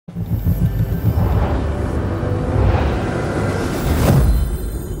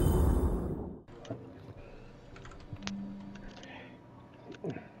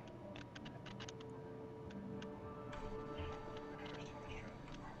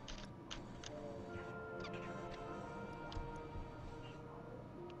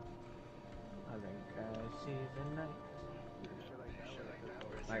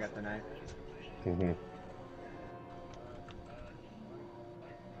the knife.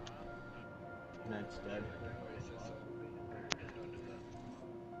 Knight's dead.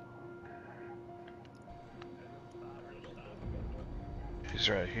 He's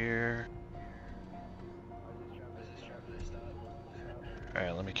right here.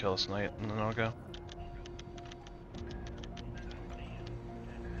 Alright, let me kill this knight and then I'll go.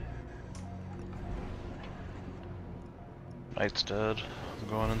 Knight's dead. I'm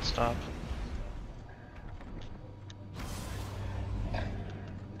going and stop.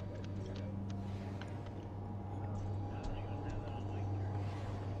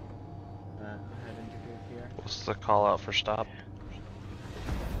 What's the call out for stop?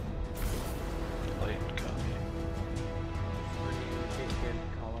 Late copy.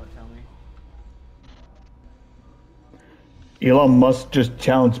 Call out, tell me. Elon Musk just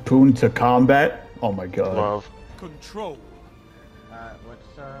challenged Putin to combat. Oh my god. Love. Control.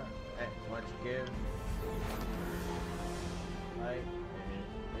 Let's give. Like.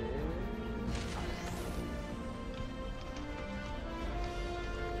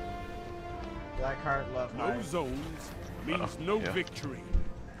 Blackheart, love No high. zones means no victory.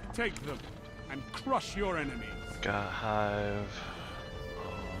 Take them and crush your enemies. Got hive.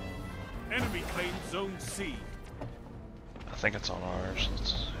 Enemy claims zone C. I think it's on ours.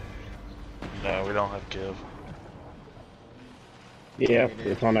 Let's see. No, we don't have give. Yeah,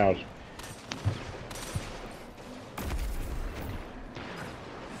 it's on ours.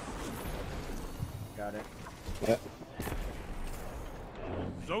 Got it. Yep.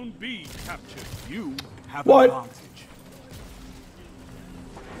 Zone B captured. You have What? advantage.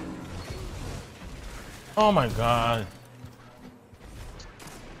 Oh my god.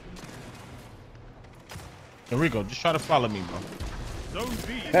 Enrico, just try to follow me, bro. Zone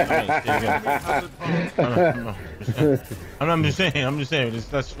B I'm has advantage. I'm just saying.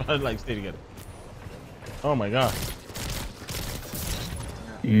 Let's try to like stay together. Oh my god.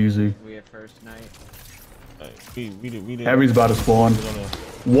 Easy. We at first night. Like, we did. Heavy's about to spawn.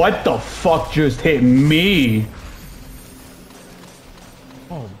 What the fuck just hit me?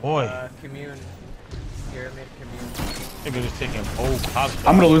 Oh boy. Commune. Pyramid commune. Nigga just taking whole hospital.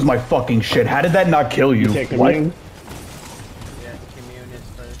 I'm gonna lose my fucking shit. How did that not kill you? take What? commune? Yeah, commune is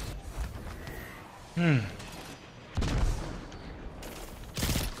first.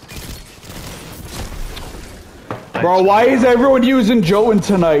 Bro, why is everyone using Joan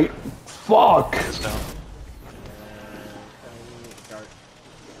tonight? Fuck. It's down. Dark.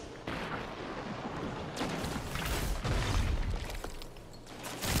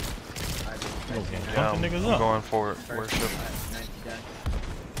 Yeah, I'm niggas up. going for it. Worship. Knight's dead.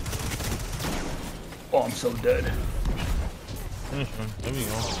 Oh, I'm so dead. Finish him. There we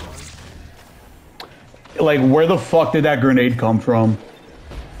go. Like, where the fuck did that grenade come from?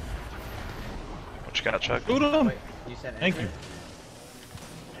 What you got, Chuck? Shoot him. Wait, you said Thank enter? you.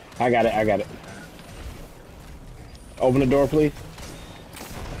 I got it. Open the door, please.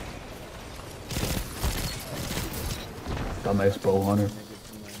 Dumbass bow hunter.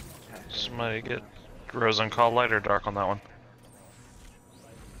 Somebody get Rose on call, light or dark on that one?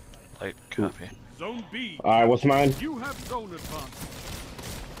 Light, copy. Zone B. Alright, what's mine? You have zone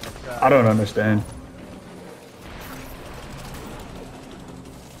advantage. I don't understand.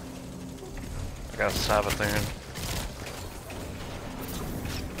 I got Sabbath there.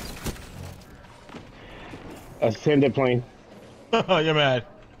 Ascended plane. You're mad.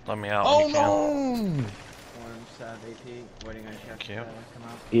 Let me out Oh when you can. no! Form sub AP. Waiting on chef to you. come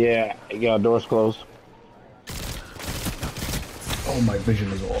out. Yeah, doors closed. Oh, my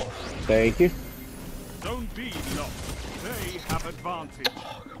vision is off. Thank you. Zone B lost. They have advantage.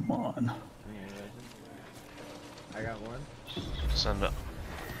 Come on. I got one. Send it.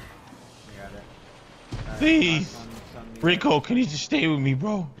 I got it. Please. Rico, can you just stay with me,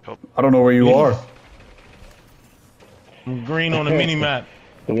 bro? I don't know where you are. I'm green on the mini map.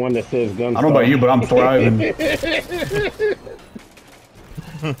 The one that says gun. I don't know about you, but I'm thriving.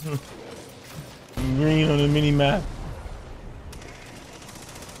 I'm green on the mini map.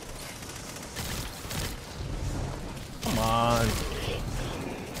 Come on.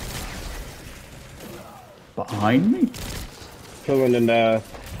 Behind me? Killing and Oh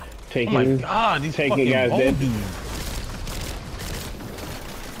taking. my god, these taking fucking guys bow dead. dudes.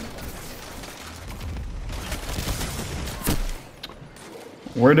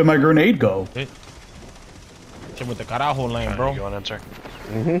 Where did my grenade go? Shit with the carajo lane, bro. Go and enter.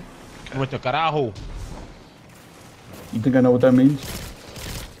 With the carajo. You think I know what that means?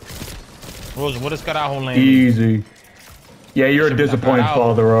 Rose, what is carajo lane? Easy. Yeah, you're a Shit with the disappointed carajo.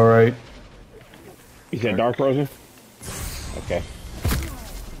 father, alright. You said dark frozen? Okay.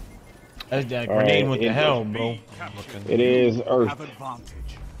 That's that All grenade right, with the it- hell, bro. It is Earth. Have advantage.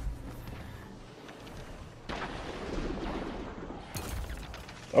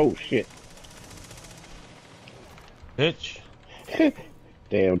 Oh shit. Bitch.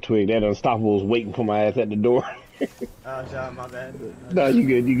 Damn twig, that unstoppable's waiting for my ass at the door. Oh, sorry, my bad. No, you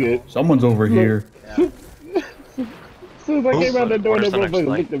good, you good. Someone's over here. Yeah. As soon as I came out the door, Where's that the next motherfucker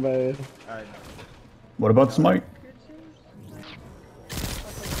light? looked at my ass. Alright. What about the smite? Okay.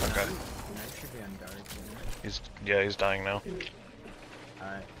 That should be on dark. He's dying now.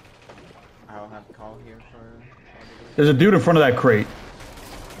 Alright. I'll have to call here for. There's a dude in front of that crate.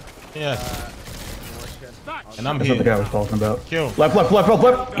 Yes. Worship. And I'm That's not the here. guy I was talking about. Kill. Left, left, left, left,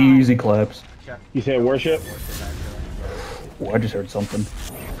 left. Easy claps. You said worship? Oh, I just heard something.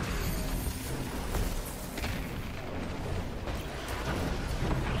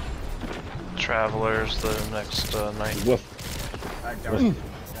 Travelers, the next night. What's Dark.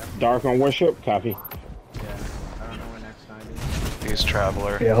 dark on worship? Copy. Yeah. I don't know where next night is. He's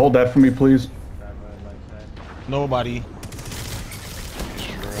Traveler. Yeah, hold that for me, please. Grab a light side. Nobody.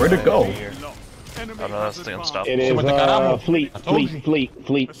 Where'd it go? Here. Lost. Enemy Oh no, that's has the advantage. unstoppable. It is With the caramo. fleet, I told fleet, you. fleet, A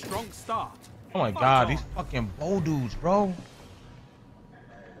fleet. strong start. Oh my Fight god, on. these fucking bow dudes, bro.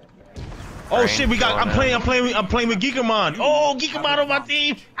 Oh Brain shit, I'm playing with Geekermon. Oh, Geekermon on my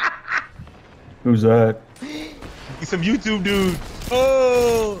team. Who's that? He's some YouTube dude.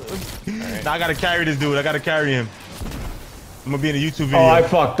 Oh. Now I gotta carry this dude. I gotta carry him. I'm gonna be in a YouTube video. Oh, I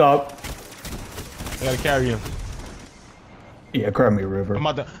fucked up. I gotta carry him. Yeah, grab me a river. I'm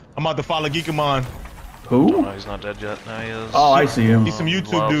about to follow Geekermon. Who? No, he's not dead yet. No, he is. Oh, I see him. He's some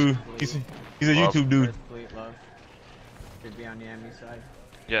YouTube Love. dude. He's a Love. YouTube dude. First fleet love. Should be on the enemy side.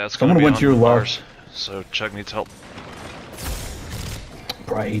 Yeah, it's Someone gonna be went on to your ours. left. So Chuck needs help.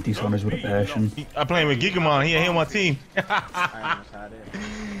 Bro, I hate these hunters with a passion. I'm playing with Geekermon. He on my team. I almost had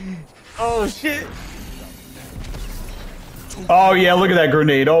it. Oh shit. Oh yeah, look at that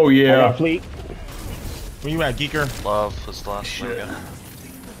grenade. Oh I got yeah. fleet. Where you at, Geeker? Love is the last one again.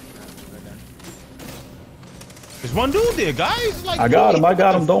 There's one dude there, guys. Like, I got him. I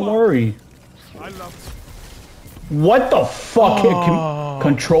got him. Don't worry. I love What the fuck? Oh.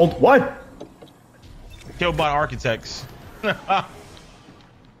 Controlled what? Killed by architects.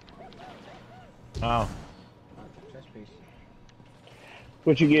 Wow. Chest piece.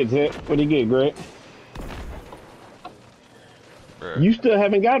 What you get, Zed? What do you get, Greg? You still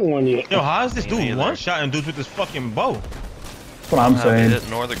haven't gotten one yet. Yo, how is this Me dude neither. one-shotting dudes with this fucking bow? That's what I'm Not saying. hit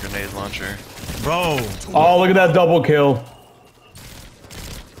nor the grenade launcher. Bro. Oh, look at that double kill.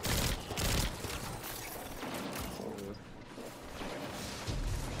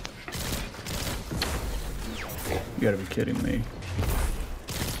 You gotta be kidding me.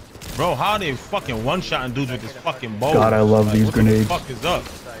 Bro, how are they fucking one-shotting dudes with this fucking bow? God, I love these what grenades. The fuck is up?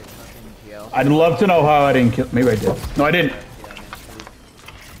 It's like fucking GL. I'd love to know how I didn't kill. Maybe I did. No, I didn't.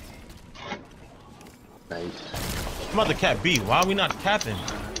 I'm about to cap B. Why are we not capping?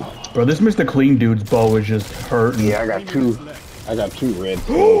 Bro, this Mr. Clean dude's bow is just hurting. Yeah, I got two. I got two red.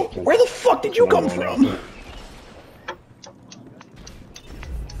 Where the fuck did you come from?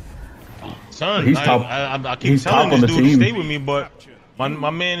 Son, He's like, top- I keep he's telling top on this the dude team. to stay with me, but my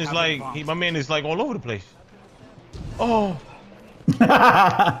man is like all over the place. Oh,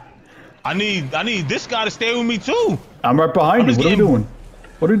 I need this guy to stay with me too. I'm right behind I'm you. just What are we getting- doing?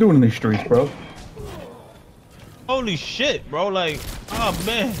 What are we doing in these streets, bro? Holy shit, bro! Like, oh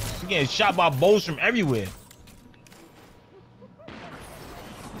man, I'm getting shot by bows from everywhere.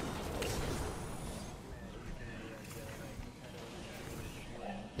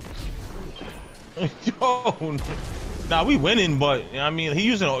 Yo, nah, we winning, but I mean,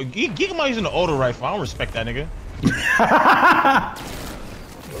 Geekermon using the auto rifle. I don't respect that nigga.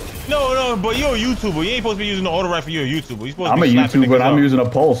 No, but you're a YouTuber. You ain't supposed to be using the auto rifle. You're a YouTuber. You supposed I'm to a be slapping YouTuber and niggas I'm up. using a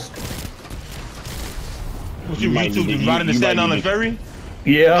pulse. What you might YouTube? need to- Riding the you Staten might Island need to- ferry?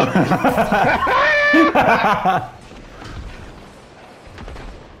 Yeah.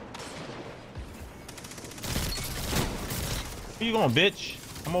 Where you going, bitch?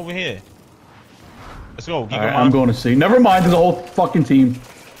 I'm over here. Let's go, Geekermon. Alright, I'm going to see. Never mind, there's a whole fucking team.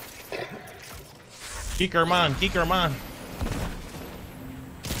 Geekermon.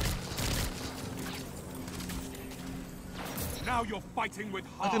 Now you're fighting with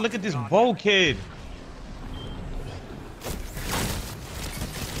heart. Look at this bow kid.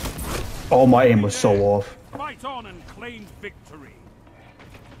 Oh, my aim was so off. Fight on and claim victory.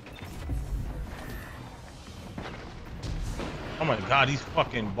 Oh my god, these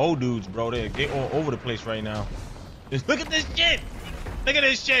fucking bow dudes, bro. They're all over the place right now. Just look at this shit. Look at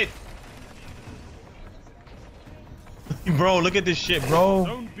this shit. Bro, look at this shit, bro.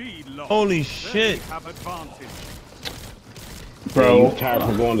 Zone B lost. Holy They shit. have advantage. Bro, you Bro, tired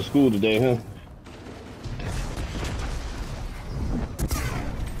from going to school today, huh?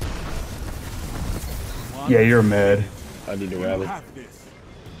 yeah, you're mad. I need to You rally. have this.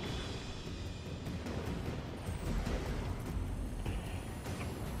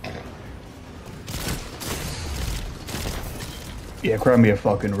 Yeah, cry me a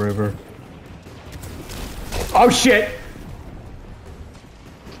fucking river. Oh shit!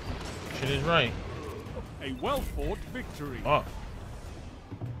 Shit is right. A well-fought victory. Oh,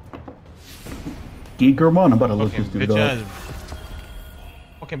 Geekermon, I'm about to look fucking this dude bitch up. ass.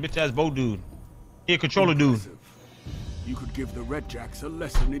 Fucking bitch ass bow dude. He a controller dude. Impressive. You could give the Red Jacks a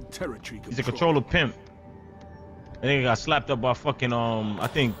lesson in territory control. He's a controller pimp. And then he got slapped up by fucking I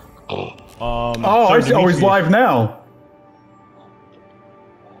think Oh, I see. Oh, he's live now.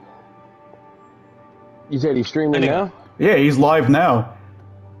 You said he's streaming now? Yeah, he's live now.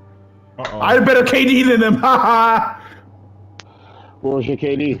 Uh-oh. I had better KD than him. Haha. What was your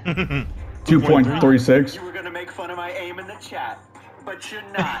KD? 2.36. You were gonna make fun of my aim in the chat, but you're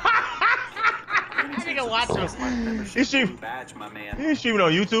not. Nigga, watch him. My membership He's streaming. badge, my man. He's streaming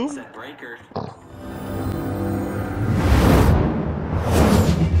on YouTube. Said Breaker.